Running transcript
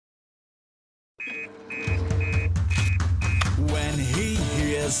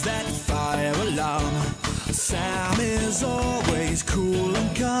triggers that fire alarm. Sam is always cool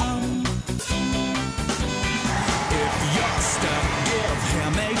and calm. If you're stuck, give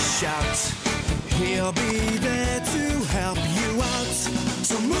him a shout. He'll be there to help you out.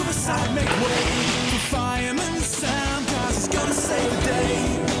 So move aside, make way for Fireman Sam, 'cause he's gonna save the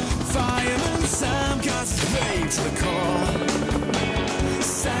day. Fireman Sam, 'cause he's brave to the core.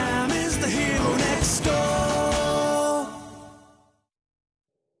 Sam is the hero next door.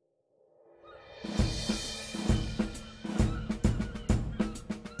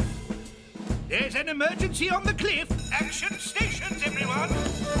 There's an emergency on the cliff. Action stations, everyone.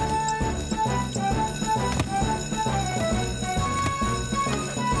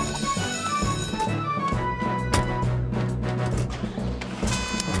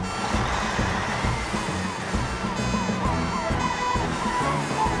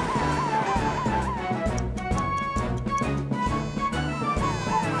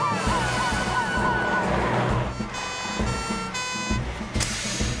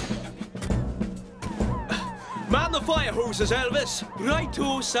 Man the fire hoses, Elvis.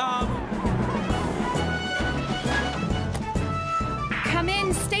 Righto, Sam. Come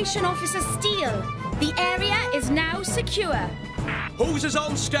in, Station Officer Steele. The area is now secure. Hoses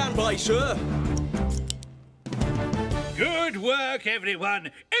on standby, sir. Good work,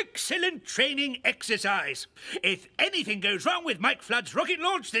 everyone. Excellent training exercise. If anything goes wrong with Mike Flood's rocket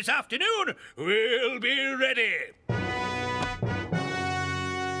launch this afternoon, we'll be ready.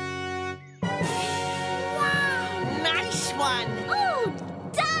 Nice one! Oh,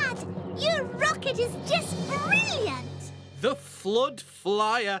 Dad! Your rocket is just brilliant! The Flood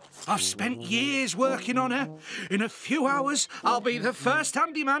Flyer. I've spent years working on her. In a few hours, I'll be the first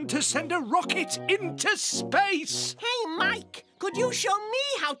handyman to send a rocket into space. Hey, Mike, could you show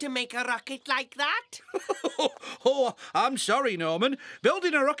me how to make a rocket like that? Oh, I'm sorry, Norman.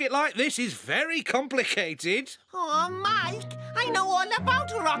 Building a rocket like this is very complicated. Oh, Mike, I know all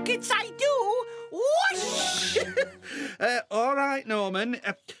about rockets, I do. Whoosh! All right, Norman.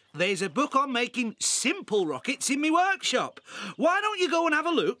 There's a book on making simple rockets in my workshop. Why don't you go and have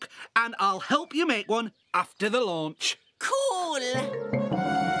a look, and I'll help you make one after the launch. Cool!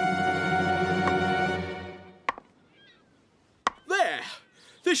 There.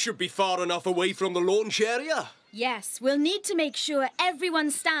 This should be far enough away from the launch area. Yes, we'll need to make sure everyone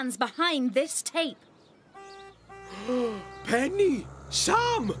stands behind this tape. Penny,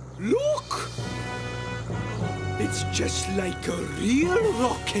 Sam, look! It's just like a real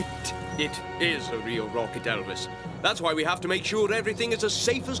rocket. It is a real rocket, Elvis. That's why we have to make sure everything is as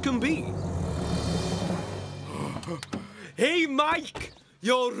safe as can be. Hey, Mike,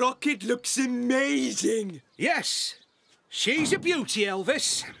 your rocket looks amazing. Yes, she's a beauty,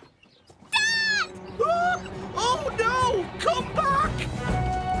 Elvis. Dad! Oh, no! Come back!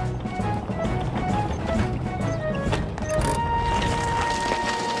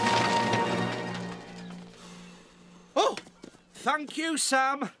 Oh, thank you,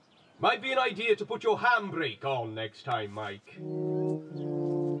 Sam. Might be an idea to put your handbrake on next time, Mike.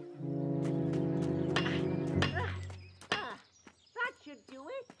 That should do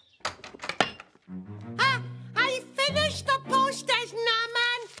it. I finished the posters,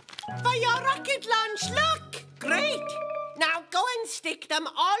 Norman. For your rocket launch, look! Great! Now go and stick them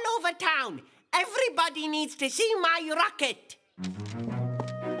all over town. Everybody needs to see my rocket.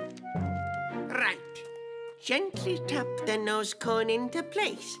 Right. Gently tap the nose cone into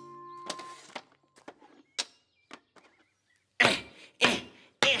place.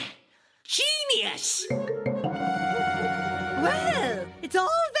 Genius! Well, it's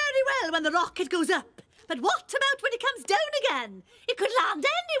all very well when the rocket goes up. But what about when it comes down again? It could land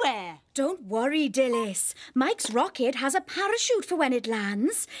anywhere. Don't worry, Dilys. Mike's rocket has a parachute for when it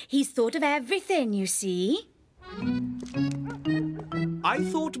lands. He's thought of everything, you see. I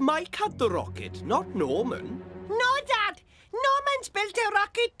thought Mike had the rocket, not Norman. No, Dad. Norman's built a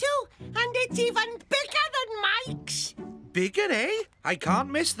rocket too, and it's even bigger than Mike's. Bigger, eh? I can't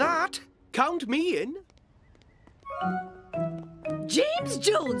miss that. Count me in. James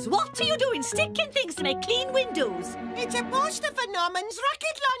Jones, what are you doing sticking things to make clean windows? It's a poster for Norman's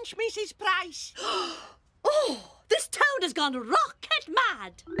rocket launch, Mrs. Price. Oh, this town has gone rocket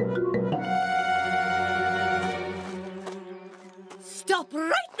mad. Stop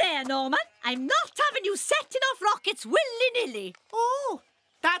right there, Norman. I'm not having you setting off rockets willy-nilly. Oh,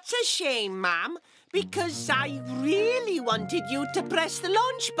 that's a shame, ma'am, because I really wanted you to press the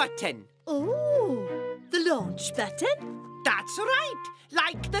launch button. Oh, the launch button? That's right,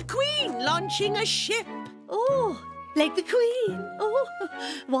 like the Queen launching a ship. Oh, like the Queen. Oh,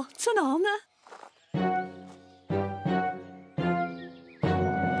 what an honour.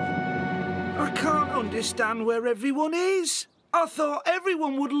 understand where everyone is. I thought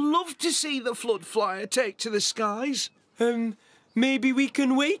everyone would love to see the flood flyer take to the skies. Maybe we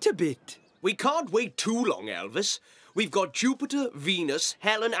can wait a bit. We can't wait too long, Elvis. We've got Jupiter, Venus,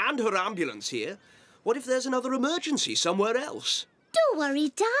 Helen and her ambulance here. What if there's another emergency somewhere else? Don't worry,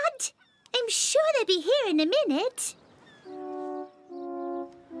 Dad. I'm sure they'll be here in a minute.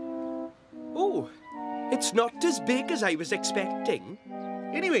 Oh, it's not as big as I was expecting.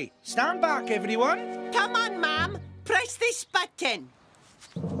 Anyway, stand back, everyone. Come on, Ma'am. Press this button.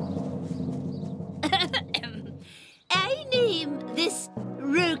 I name this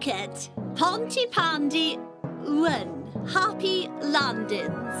rocket Pontypandy 1. Happy landings.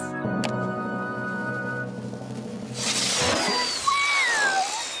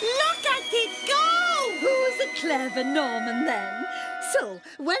 Look at it go! Who's a clever Norman then? So,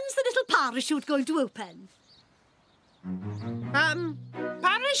 when's the little parachute going to open?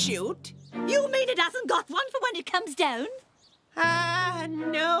 Parachute? You mean it hasn't got one for when it comes down?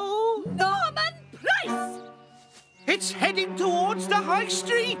 No. Norman Price! It's heading towards the high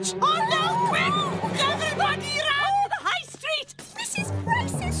street. Oh, no, quick! Everybody run! Oh, the high street! Mrs.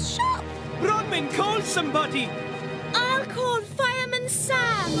 Price's shop. Bronman, call somebody! I'll call Fireman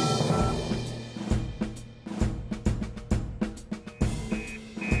Sam.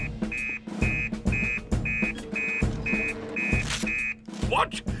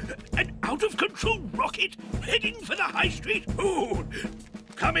 What? An out-of-control rocket heading for the high street? Ooh.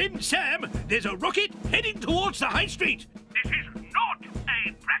 Come in, Sam. There's a rocket heading towards the high street. This is not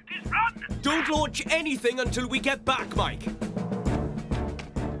a practice run. Don't launch anything until we get back, Mike.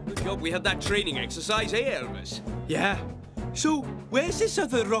 Good job we had that training exercise, eh, Elvis? Yeah. So, where's this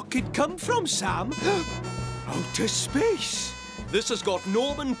other rocket come from, Sam? Outer space. This has got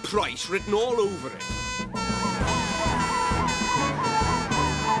Norman Price written all over it.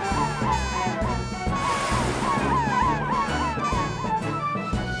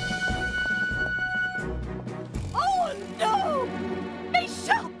 Oh, no! My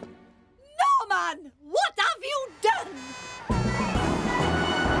shop! Norman, what have you done?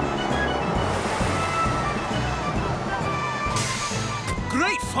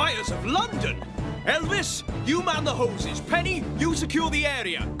 Great fires of London! Elvis, you man the hoses. Penny, you secure the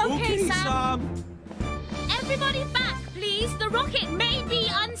area. Okay, Sam. Everybody back, please. The rocket may be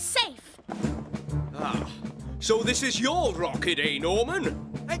unsafe. Ah, so this is your rocket, eh,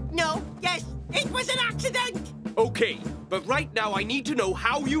 Norman? No, yes, it was an accident. Okay, but right now I need to know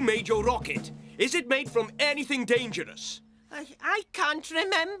how you made your rocket. Is it made from anything dangerous? I can't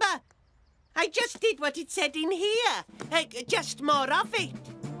remember. I just did what it said in here. Just more of it.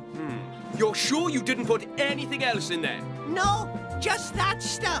 You're sure you didn't put anything else in there? No, just that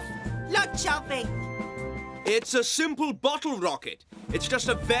stuff. Lots of it. It's a simple bottle rocket. It's just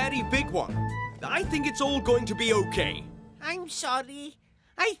a very big one. I think it's all going to be okay. I'm sorry.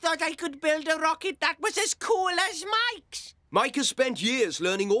 I thought I could build a rocket that was as cool as Mike's. Mike has spent years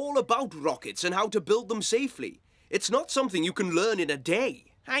learning all about rockets and how to build them safely. It's not something you can learn in a day.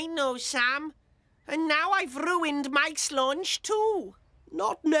 I know, Sam. And now I've ruined Mike's launch too.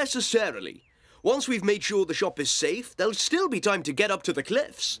 Not necessarily. Once we've made sure the shop is safe, there'll still be time to get up to the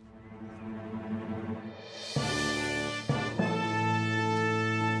cliffs.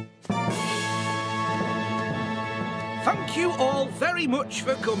 Thank you all very much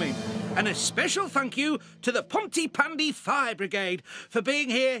for coming. And a special thank you to the Pontypandy Fire Brigade for being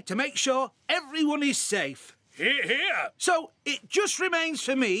here to make sure everyone is safe. Here, here. So it just remains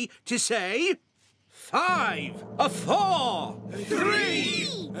for me to say 5, 4,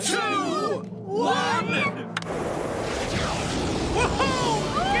 3, 2, 1. Woohoo!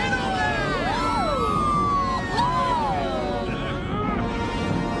 Get on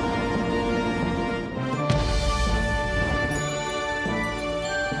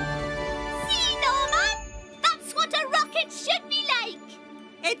See, Norman? That's what a rocket should be like.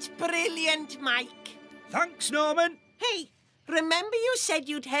 It's brilliant, Mike. Thanks, Norman. Hey, remember you said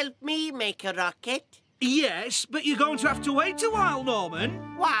you'd help me make a rocket? Yes, but you're going to have to wait a while,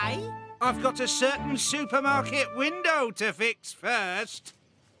 Norman. Why? I've got a certain supermarket window to fix first.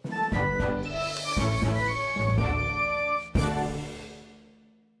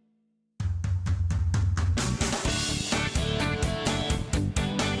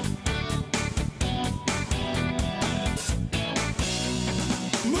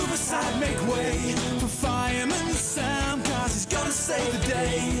 Move aside, make way for Fireman Sam, cause he's gonna save the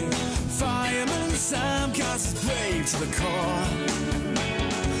day. Fireman Sam, cause he's brave to the core.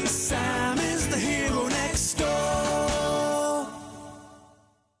 Sam